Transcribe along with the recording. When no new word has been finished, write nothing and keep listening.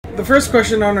the first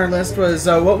question on our list was,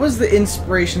 what was the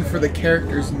inspiration for the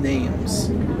characters' names?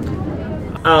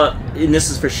 And this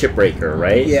is for Shipbreaker,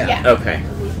 right? Yeah. Okay.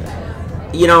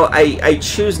 You know, I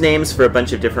choose names for a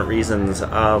bunch of different reasons.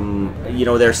 You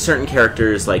know, there are certain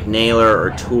characters like Naylor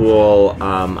or Tool.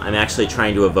 I'm actually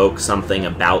trying to evoke something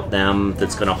about them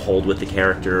that's going to hold with the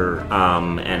character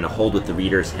and hold with the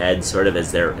reader's head, sort of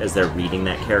as they're reading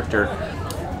that character.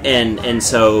 And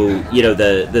so, you know,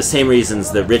 the same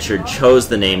reasons that Richard chose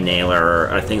the name Naylor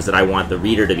are things that I want the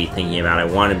reader to be thinking about. I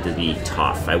want him to be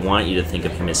tough. I want you to think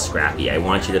of him as scrappy. I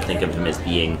want you to think of him as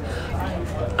being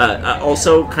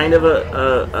also kind of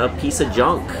a piece of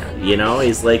junk, you know?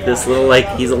 He's like this little, like,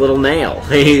 he's a little nail.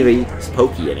 He's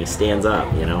pokey and he stands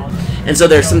up, you know? And so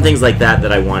there's some things like that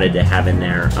that I wanted to have in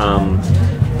there.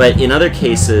 But in other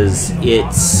cases,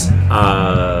 it's,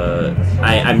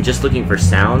 I'm just looking for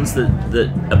sounds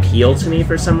that appeal to me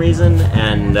for some reason,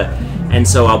 and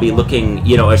so I'll be looking,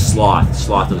 you know, a Sloth.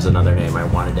 Sloth was another name I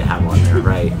wanted to have on there,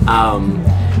 right?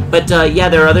 But yeah,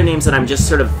 there are other names that I'm just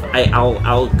sort of,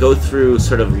 I'll go through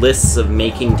sort of lists of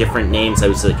making different names. I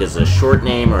was like, is it a short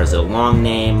name or is it a long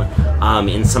name?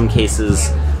 In some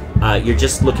cases, you're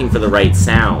just looking for the right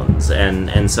sounds,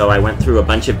 and so I went through a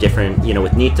bunch of different, you know,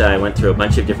 with Nita, I went through a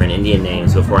bunch of different Indian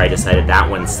names before I decided that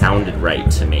one sounded right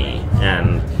to me,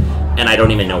 and I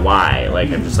don't even know why. Like,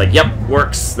 I'm just like, yep,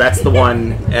 works, that's the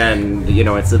one. And you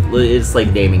know, it's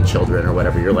like naming children or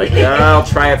whatever. You're like, yeah, I'll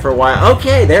try it for a while.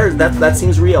 Okay, that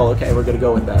seems real. Okay, we're gonna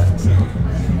go with that. So.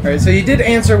 All right, so you did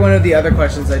answer one of the other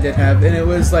questions I did have, and it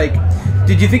was like,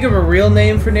 did you think of a real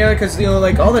name for Naylor? Because, you know,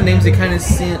 like, all the names, they kind of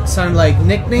sound like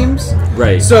nicknames.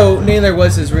 Right. So Naylor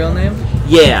was his real name?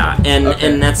 Yeah,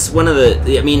 and that's one of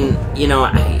the, I mean, you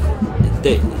know,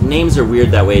 the names are weird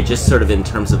that way, just sort of in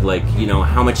terms of, like, you know,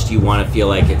 how much do you want to feel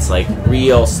like it's, like,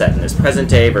 real, set in this present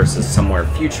day versus somewhere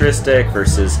futuristic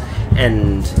versus,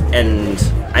 and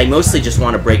I mostly just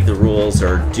want to break the rules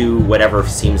or do whatever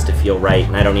seems to feel right,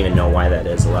 and I don't even know why that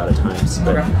is a lot of times.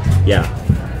 But, yeah.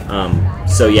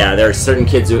 So yeah, there are certain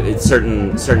kids who, at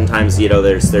certain times, you know,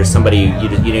 there's somebody, you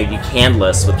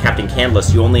Candless, with Captain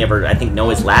Candless, you only ever, I think, know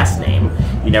his last name.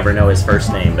 You never know his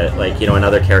first name, but, like, you know, in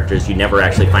other characters, you never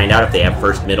actually find out if they have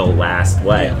first, middle, last,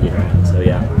 what, you know, so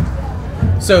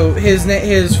yeah. So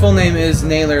his full name is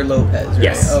Naylor Lopez, right?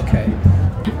 Yes. Okay.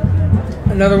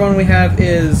 Another one we have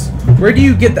is, where do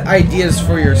you get the ideas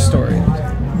for your story?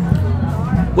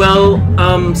 Well,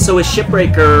 so with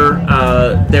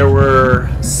Shipbreaker, there were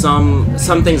some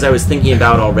things I was thinking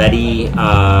about already.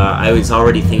 I was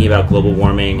already thinking about global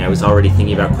warming. I was already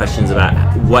thinking about questions about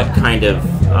what kind of...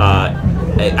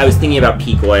 I was thinking about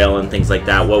peak oil and things like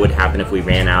that. What would happen if we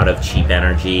ran out of cheap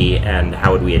energy, and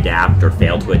how would we adapt or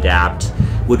fail to adapt?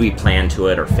 Would we plan to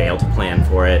it or fail to plan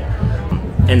for it?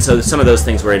 And so some of those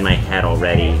things were in my head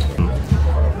already.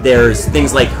 There's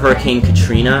things like Hurricane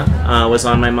Katrina was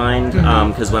on my mind,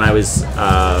 because when I was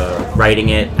writing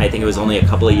it, I think it was only a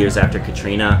couple of years after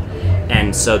Katrina,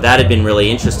 and so that had been really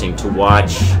interesting to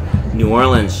watch New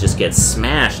Orleans just get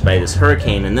smashed by this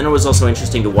hurricane, and then it was also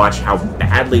interesting to watch how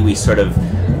badly we sort of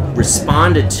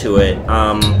responded to it.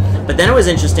 But then it was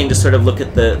interesting to sort of look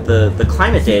at the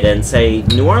climate data and say,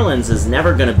 New Orleans is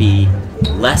never going to be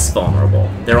less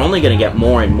vulnerable. They're only going to get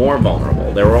more and more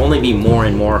vulnerable. There will only be more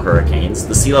and more hurricanes.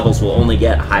 The sea levels will only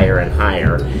get higher and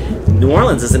higher. New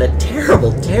Orleans is in a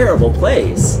terrible, terrible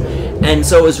place. And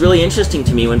so it was really interesting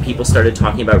to me when people started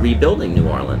talking about rebuilding New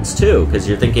Orleans, too, because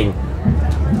you're thinking,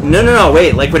 no,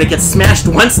 wait, like, when it gets smashed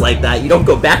once like that, you don't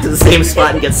go back to the same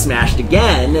spot and get smashed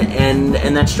again,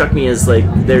 and that struck me as, like,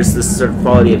 there's this sort of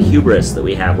quality of hubris that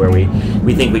we have where we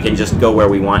think we can just go where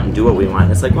we want and do what we want.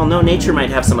 And it's like, well, no, nature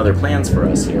might have some other plans for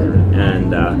us here,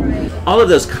 and all of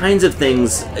those kinds of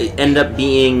things end up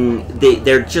being,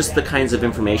 they're just the kinds of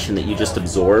information that you just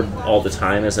absorb all the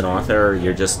time as an author.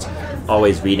 You're just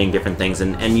always reading different things,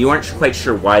 and you aren't quite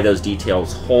sure why those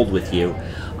details hold with you.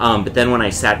 But then when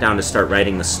I sat down to start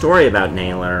writing the story about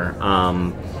Naylor,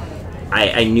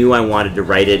 I knew I wanted to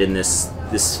write it in this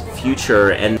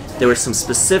future, and there were some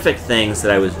specific things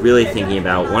that I was really thinking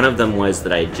about. One of them was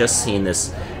that I had just seen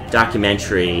this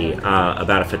documentary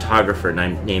about a photographer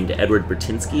named Edward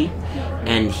Bertinsky,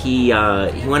 and he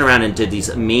went around and did these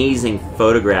amazing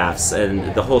photographs,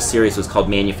 and the whole series was called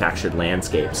Manufactured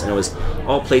Landscapes, and it was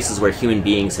all places where human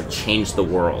beings have changed the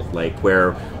world, like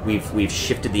where we've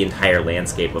shifted the entire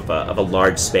landscape of a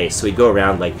large space. So we'd go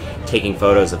around, like, taking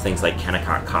photos of things like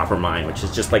Kennecott Copper Mine, which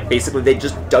is just like, basically they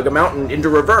just dug a mountain into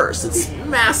reverse. It's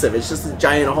massive. It's just a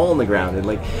giant hole in the ground,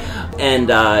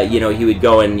 and you know, he would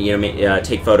go and, you know,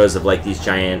 take photos of, like, these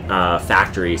giant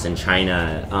factories in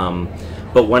China.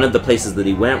 but one of the places that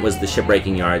he went was the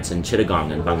shipbreaking yards in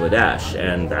Chittagong in Bangladesh,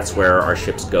 and that's where our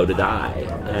ships go to die.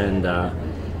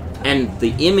 And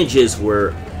the images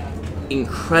were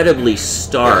incredibly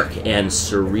stark and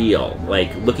surreal.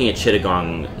 Like, looking at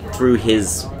Chittagong through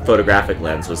his photographic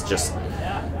lens was just,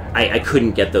 I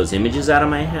couldn't get those images out of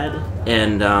my head.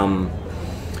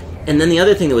 And then the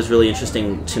other thing that was really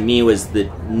interesting to me was that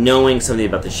knowing something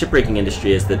about the shipbreaking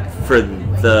industry is that for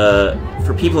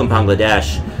people in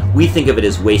Bangladesh, we think of it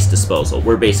as waste disposal.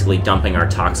 We're basically dumping our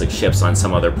toxic ships on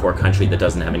some other poor country that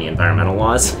doesn't have any environmental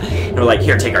laws. And we're like,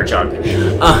 here, take our junk.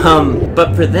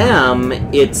 But for them,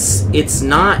 it's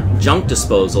not junk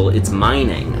disposal, it's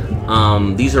mining.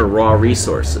 These are raw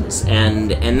resources,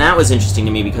 and that was interesting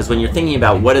to me, because when you're thinking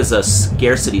about what does a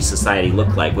scarcity society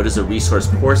look like, what does a resource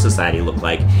poor society look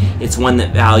like, it's one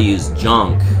that values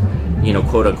junk,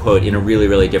 quote unquote, in a really,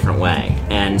 really different way.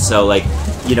 And so, like,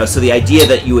 so the idea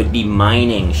that you would be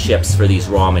mining ships for these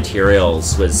raw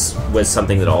materials was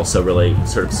something that also really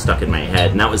sort of stuck in my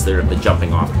head, and that was the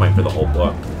jumping off point for the whole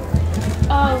book.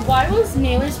 Why was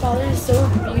Naylor's father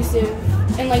so abusive?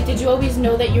 And, like, did you always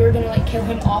know that you were going to, like, kill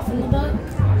him off in the book?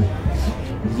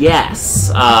 Yes.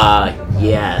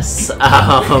 Yes. So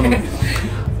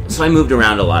I moved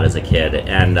around a lot as a kid,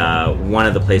 and one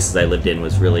of the places I lived in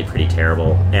was really pretty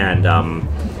terrible. And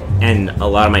a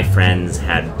lot of my friends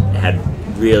had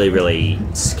really, really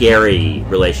scary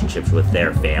relationships with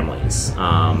their families.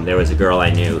 There was a girl I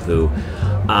knew who,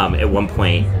 at one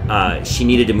point, she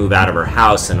needed to move out of her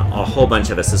house, and a whole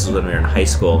bunch of us, this was when we were in high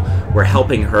school, were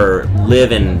helping her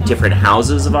live in different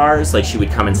houses of ours. Like, she would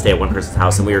come and stay at one person's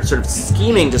house, and we were sort of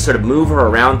scheming to sort of move her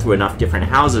around through enough different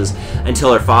houses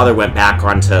until her father went back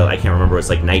onto, I can't remember, it was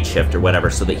like night shift or whatever,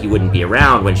 so that he wouldn't be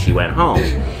around when she went home.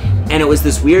 And it was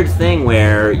this weird thing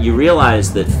where you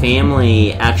realize that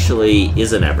family actually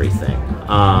isn't everything,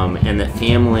 and that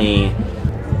family,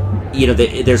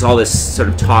 there's all this sort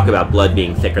of talk about blood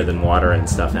being thicker than water and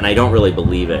stuff, and I don't really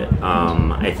believe it.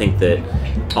 I think that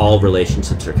all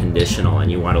relationships are conditional,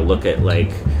 and you want to look at,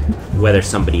 like, whether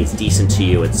somebody is decent to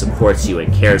you and supports you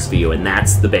and cares for you, and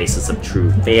that's the basis of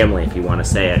true family, if you want to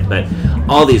say it. But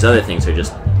all these other things are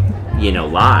just,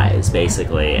 lies,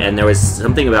 basically. And there was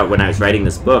something about when I was writing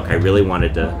this book, I really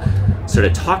wanted to sort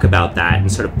of talk about that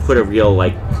and sort of put a real,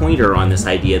 like, pointer on this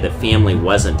idea that family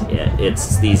wasn't it.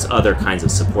 It's these other kinds of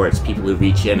supports, people who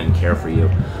reach in and care for you.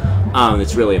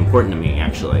 It's really important to me,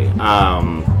 actually.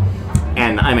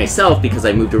 And I myself, because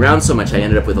I moved around so much, I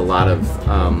ended up with a lot of,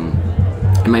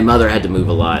 and my mother had to move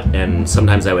a lot, and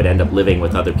sometimes I would end up living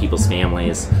with other people's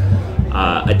families,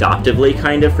 adoptively,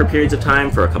 kind of, for periods of time,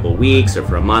 for a couple of weeks or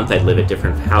for a month. I'd live at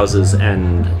different houses,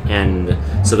 and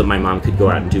so that my mom could go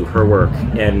out and do her work,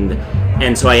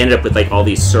 and so I ended up with, like, all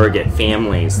these surrogate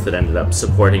families that ended up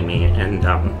supporting me, and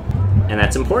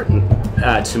that's important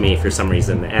to me for some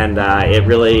reason, and it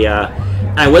really,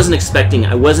 I wasn't expecting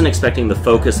the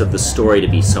focus of the story to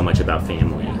be so much about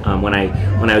family. When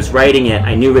I was writing it,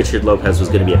 I knew Richard Lopez was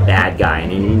going to be a bad guy,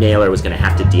 and I knew Naylor was going to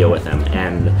have to deal with him,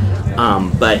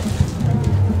 but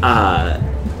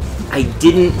I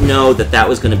didn't know that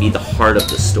was going to be the heart of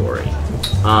the story.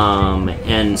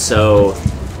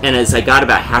 And as I got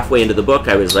about halfway into the book,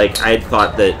 I was like, I had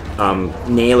thought that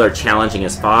Naylor challenging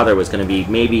his father was going to be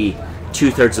maybe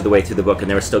 2/3 of the way through the book, and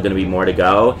there was still going to be more to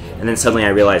go. And then suddenly I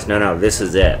realized, no, this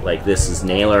is it. Like, this is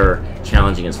Naylor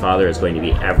challenging his father is going to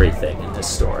be everything in this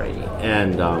story.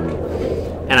 And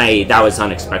that was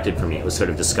unexpected for me. It was sort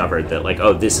of discovered that, like,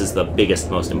 oh, this is the biggest,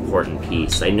 most important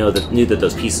piece. I knew that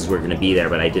those pieces were going to be there,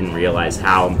 but I didn't realize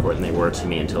how important they were to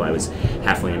me until I was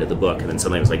halfway into the book. And then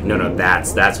suddenly I was like, no,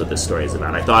 that's what this story is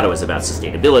about. I thought it was about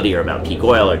sustainability or about peak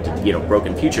oil or,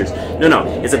 broken futures. No,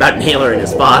 it's about Naylor and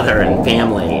his father and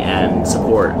family and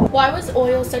support. Why was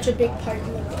oil such a big part in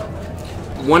the book?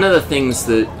 One of the things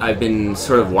that I've been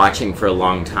sort of watching for a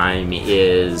long time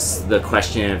is the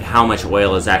question of how much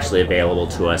oil is actually available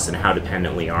to us and how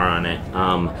dependent we are on it.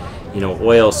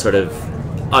 Oil sort of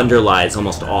underlies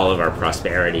almost all of our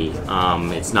prosperity.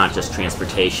 It's not just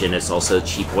transportation, it's also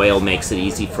cheap oil makes it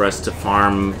easy for us to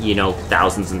farm,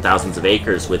 thousands and thousands of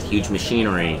acres with huge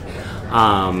machinery.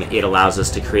 It allows us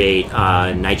to create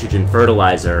nitrogen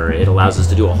fertilizer. It allows us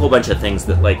to do a whole bunch of things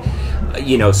that, like,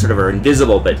 sort of are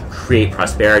invisible but create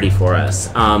prosperity for us.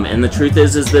 And the truth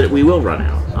is that we will run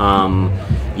out.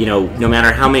 No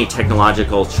matter how many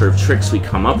technological sort of tricks we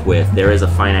come up with, there is a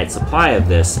finite supply of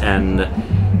this, and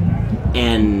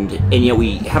yet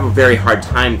we have a very hard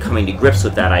time coming to grips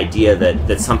with that idea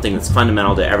that something that's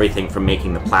fundamental to everything from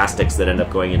making the plastics that end up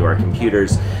going into our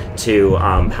computers to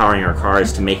powering our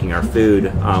cars to making our food,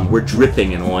 we're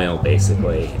dripping in oil,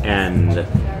 basically.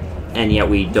 and yet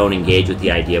we don't engage with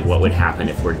the idea of what would happen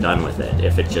if we're done with it,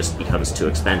 if it just becomes too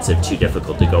expensive, too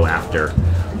difficult to go after.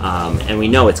 And we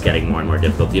know it's getting more and more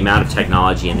difficult. The amount of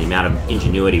technology and the amount of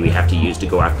ingenuity we have to use to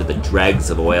go after the dregs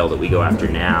of oil that we go after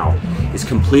now is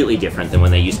completely different than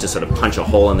when they used to sort of punch a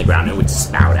hole in the ground and it would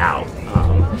spout out.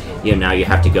 Now you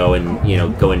have to go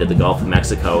and go into the Gulf of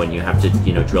Mexico, and you have to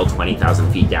drill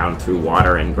 20,000 feet down through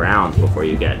water and ground before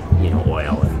you get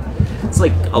oil. And it's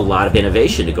like a lot of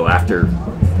innovation to go after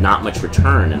not much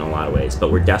return in a lot of ways,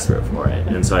 but we're desperate for it.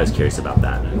 And so I was curious about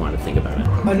that, and I wanted to think about it.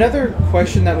 Another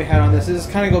question that we had on this is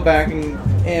kind of go back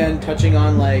and touching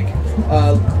on like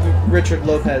Richard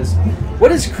Lopez.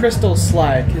 What is crystal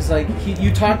slide? Because like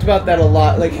you talked about that a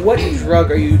lot. Like, what drug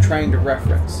are you trying to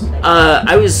reference?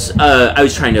 I was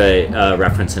trying to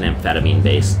reference an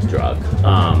amphetamine-based drug.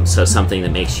 So something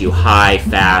that makes you high,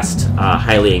 fast,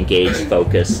 highly engaged,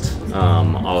 focused.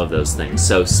 All of those things.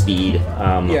 So speed,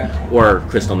 or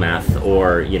crystal meth,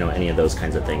 or any of those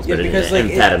kinds of things. Yeah, but because, like,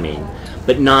 amphetamine,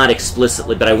 but not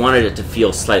explicitly. But I wanted it to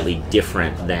feel slightly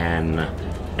different than.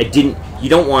 You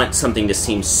don't want something to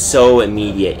seem so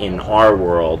immediate in our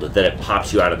world that it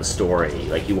pops you out of the story.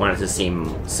 Like, you want it to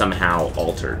seem somehow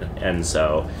altered, and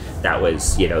so that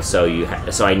was,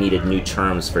 so I needed new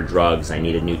terms for drugs. I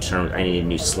needed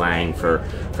new slang for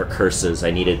curses. I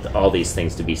needed all these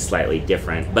things to be slightly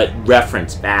different, but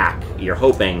reference back. You're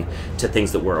hoping to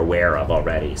things that we're aware of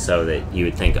already, so that you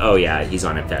would think, oh yeah, he's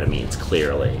on amphetamines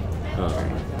clearly.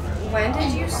 When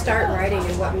did you start writing,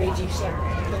 and what made you start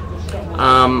writing?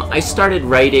 I started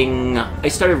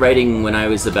writing when I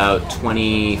was about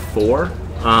 24,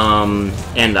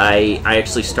 and I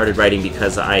actually started writing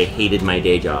because I hated my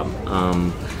day job.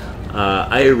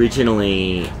 I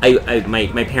originally,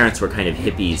 my parents were kind of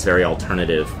hippies, very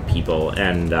alternative people,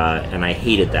 and I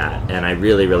hated that, and I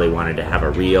really, really wanted to have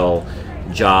a real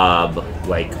job,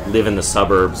 like live in the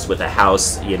suburbs with a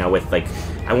house, with like,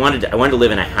 I wanted to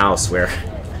live in a house where,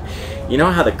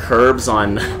 how the curbs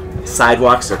on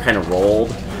sidewalks are kind of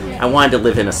rolled. I wanted to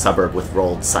live in a suburb with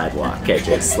rolled sidewalk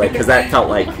edges, like, because that felt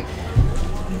like,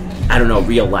 I don't know,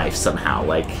 real life somehow,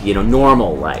 like,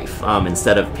 normal life,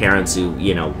 instead of parents who,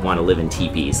 want to live in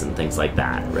teepees and things like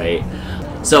that, right?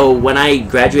 So when I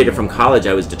graduated from college,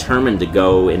 I was determined to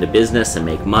go into business and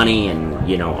make money and,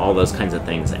 all those kinds of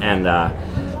things. And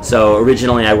so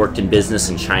originally I worked in business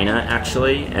in China,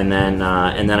 actually, and then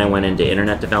I went into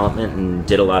internet development and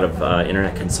did a lot of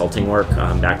internet consulting work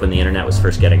back when the internet was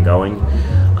first getting going.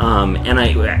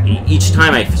 And each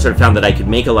time I sort of found that I could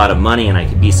make a lot of money and I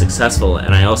could be successful,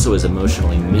 and I also was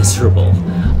emotionally miserable.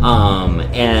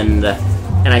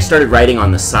 And I started writing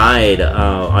on the side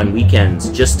on weekends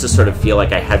just to sort of feel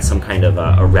like I had some kind of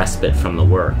a respite from the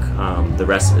work.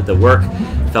 The work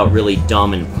felt really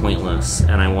dumb and pointless,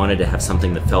 and I wanted to have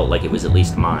something that felt like it was at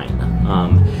least mine.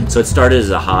 So it started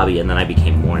as a hobby, and then I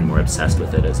became more and more obsessed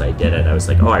with it as I did it. I was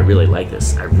like, oh, I really like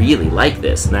this. I really like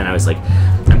this. And then I was like,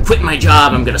 I'm quitting my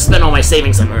job. I'm going to spend all my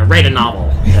savings. I'm going to write a novel.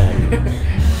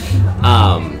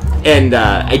 And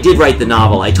I did write the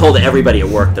novel. I told everybody at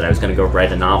work that I was going to go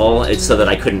write a novel. It's so that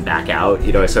I couldn't back out.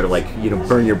 I sort of like,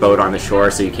 burn your boat on the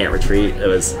shore so you can't retreat. It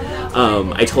was,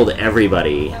 I told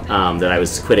everybody that I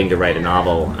was quitting to write a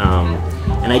novel.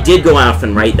 And I did go off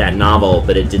and write that novel,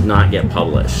 but it did not get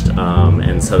published.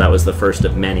 And so that was the first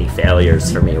of many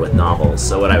failures for me with novels.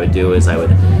 So what I would do is I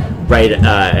would write,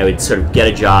 I would sort of get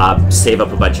a job, save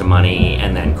up a bunch of money,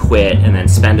 and then quit, and then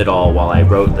spend it all while I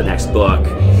wrote the next book,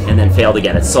 and then fail to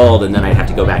get it sold, and then I'd have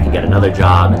to go back and get another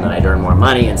job, and then I'd earn more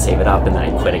money and save it up, and then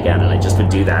I'd quit again, and I just would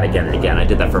do that again and again. I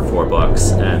did that for 4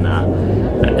 books, and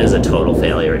it was a total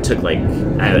failure. It took like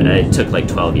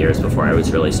 12 years before I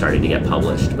was really starting to get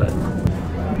published. But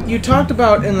you talked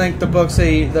about in like the books,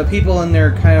 the people in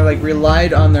there kind of like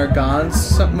relied on their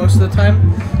gods most of the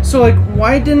time. So like,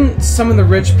 why didn't some of the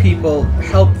rich people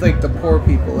help like the poor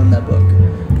people in that book?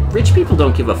 Rich people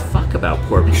don't give a fuck about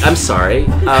poor people. I'm sorry.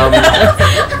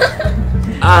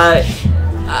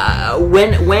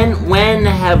 When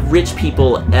have rich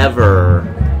people ever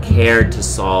cared to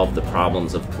solve the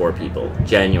problems of poor people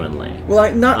genuinely? Well,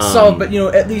 like, not solve, but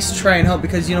at least try and help,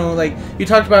 because like you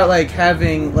talked about like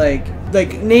having like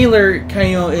Naylor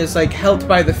kind of is like helped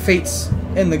by the fates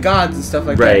and the gods and stuff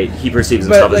like that. Right, he perceives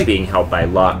himself as being helped by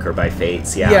luck or by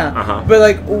fates. Yeah. But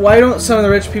like, why don't some of the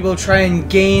rich people try and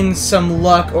gain some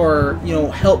luck or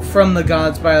help from the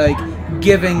gods by like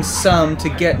giving some to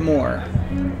get more?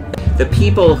 The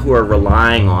people who are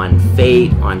relying on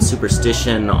fate, on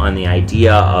superstition, on the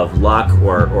idea of luck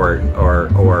or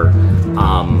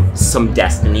some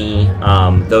destiny,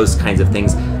 those kinds of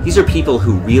things, these are people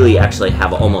who really actually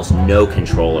have almost no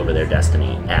control over their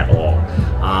destiny at all.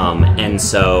 And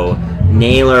so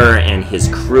Naylor and his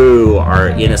crew are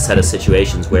in a set of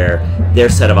situations where their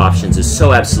set of options is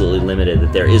so absolutely limited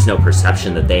that there is no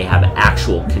perception that they have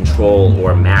actual control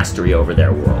or mastery over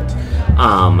their world.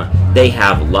 They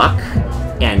have luck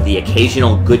and the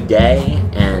occasional good day,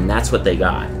 and that's what they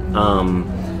got.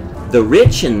 The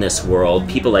rich in this world,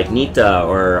 people like Nita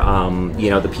or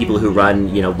the people who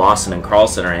run Lawson and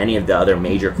Carlson or any of the other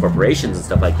major corporations and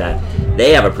stuff like that,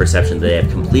 they have a perception that they have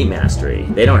complete mastery.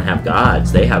 They don't have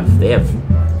gods. They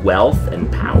have wealth and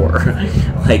power.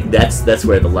 Like that's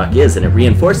where the luck is, and it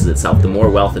reinforces itself. The more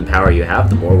wealth and power you have,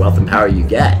 the more wealth and power you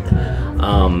get.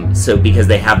 So because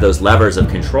they have those levers of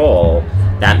control,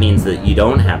 that means that you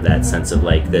don't have that sense of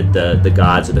like that the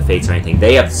gods or the fates or anything.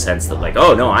 They have the sense that like,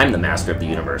 oh no, I'm the master of the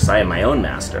universe. I am my own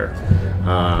master.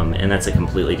 And that's a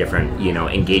completely different,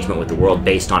 engagement with the world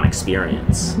based on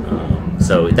experience.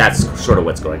 So that's sort of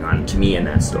what's going on to me in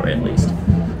that story, at least.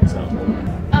 So.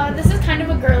 This is kind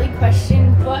of a girly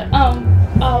question, but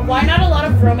why not a lot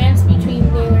of romance between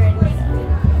Naylor and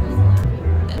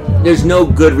Nita? There's no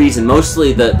good reason.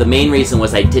 Mostly the main reason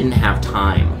was I didn't have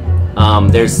time.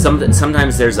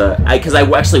 Sometimes there's because I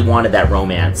actually wanted that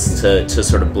romance to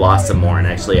sort of blossom more, and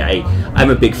actually I'm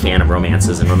a big fan of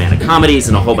romances and romantic comedies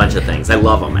and a whole bunch of things. I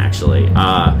love them, actually.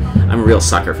 I'm a real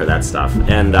sucker for that stuff,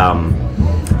 and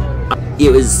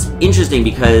it was interesting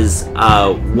because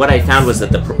what I found was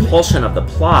that the propulsion of the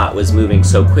plot was moving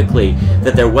so quickly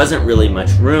that there wasn't really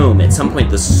much room. At some point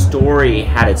the story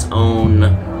had its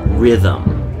own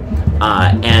rhythm.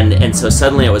 And so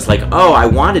suddenly it was like, oh, I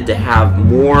wanted to have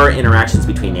more interactions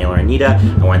between Naylor and Nita.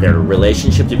 I wanted their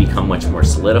relationship to become much more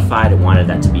solidified. I wanted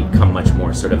that to become much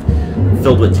more sort of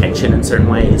filled with tension in certain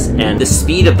ways. And the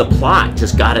speed of the plot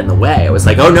just got in the way. I was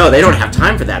like, oh no, they don't have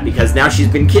time for that because now she's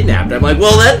been kidnapped. I'm like,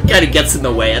 well, that kind of gets in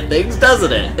the way of things,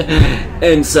 doesn't it?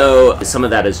 And so some of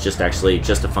that is just actually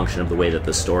just a function of the way that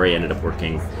the story ended up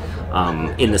working.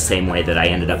 In the same way that I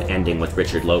ended up ending with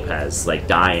Richard Lopez, like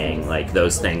dying, like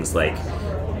those things, like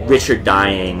Richard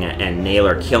dying and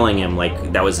Naylor killing him,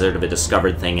 like that was sort of a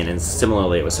discovered thing, and then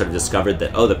similarly it was sort of discovered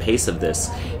that, oh, the pace of this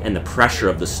and the pressure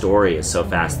of the story is so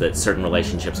fast that certain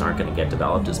relationships aren't going to get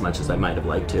developed as much as I might have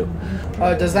liked to.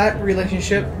 Does that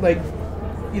relationship,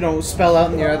 spell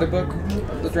out in your other book,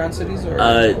 The Drowned Cities? Or?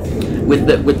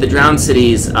 With the Drowned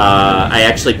Cities, I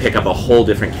actually pick up a whole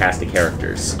different cast of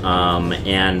characters,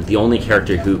 and the only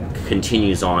character who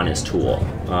continues on is Toole,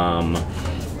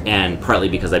 and partly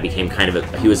because I became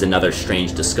he was another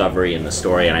strange discovery in the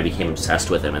story, and I became obsessed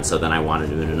with him, and so then I wanted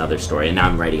to do another story, and now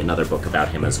I'm writing another book about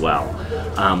him as well,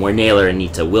 where Naylor and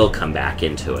Nita will come back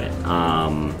into it.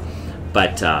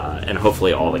 But and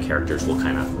hopefully all the characters will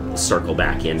kind of circle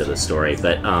back into the story.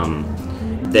 But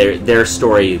their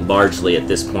story largely at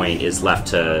this point is left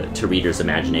to readers'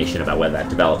 imagination about whether that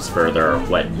develops further, or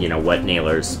what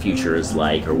Naylor's future is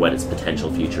like, or what its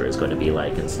potential future is going to be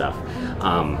like and stuff.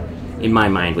 In my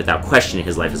mind, without questioning,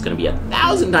 his life is going to be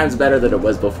 1,000 times better than it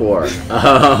was before.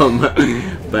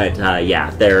 But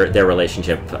yeah, their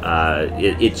relationship.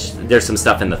 There's some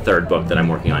stuff in the third book that I'm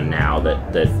working on now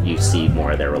that you see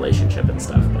more of their relationship and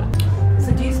stuff. But.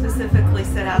 So do you specifically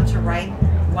set out to write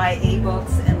YA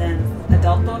books and then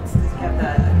adult books? Because you have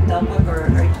the adult book, or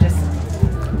are you just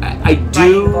I do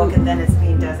writing the book and then it's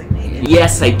being designated?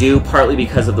 Yes, I do, partly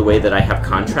because of the way that I have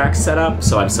contracts set up.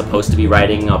 So I'm supposed to be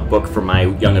writing a book for my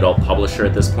young adult publisher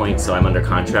at this point, so I'm under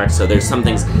contract. So there's some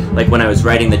things, like when I was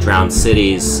writing The Drowned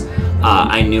Cities,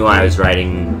 I knew I was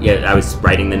writing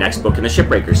the next book in the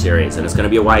Shipbreaker series, and it's going to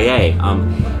be a YA.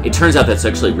 It turns out that's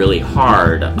actually really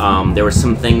hard. There were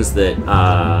some things that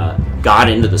got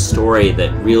into the story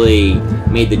that really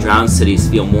made The Drowned Cities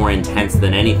feel more intense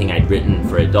than anything I'd written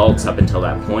for adults up until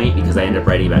that point, because I ended up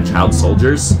writing about child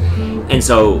soldiers. And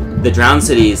so The Drowned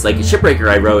Cities, like Shipbreaker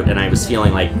I wrote, and I was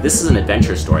feeling like this is an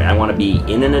adventure story. I want to be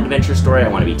in an adventure story. I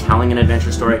want to be telling an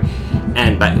adventure story.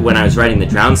 But when I was writing The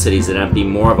Drowned Cities, it ended up being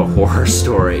more of a horror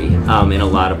story in a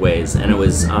lot of ways. And it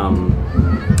was...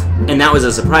 and that was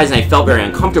a surprise, and I felt very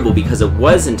uncomfortable because it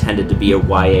was intended to be a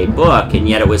YA book, and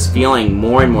yet it was feeling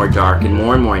more and more dark and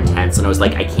more intense, and I was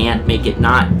like, I can't make it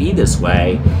not be this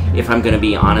way if I'm going to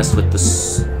be honest with the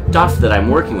stuff that I'm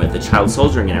working with, the child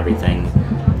soldiering and everything.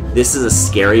 This is a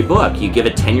scary book. You give a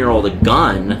 10-year-old a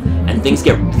gun, and things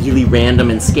get really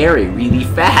random and scary really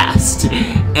fast.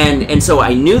 And so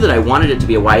I knew that I wanted it to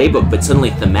be a YA book, but suddenly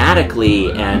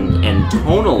thematically and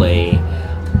tonally,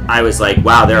 I was like,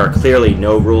 wow, there are clearly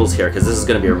no rules here, because this is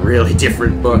going to be a really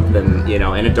different book than,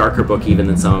 and a darker book even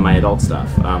than some of my adult stuff,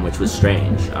 which was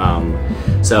strange.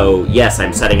 So yes,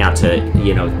 I'm setting out to,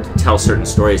 tell certain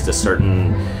stories to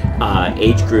certain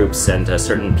age groups and to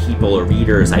certain people or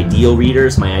readers,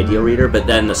 my ideal reader, but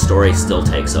then the story still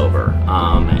takes over.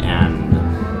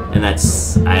 And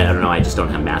that's, I don't know, I just don't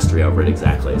have mastery over it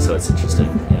exactly, so it's interesting.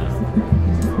 Yeah.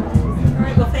 All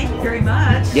right, well, thank you very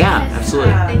much. Yeah,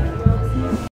 absolutely. Thank you.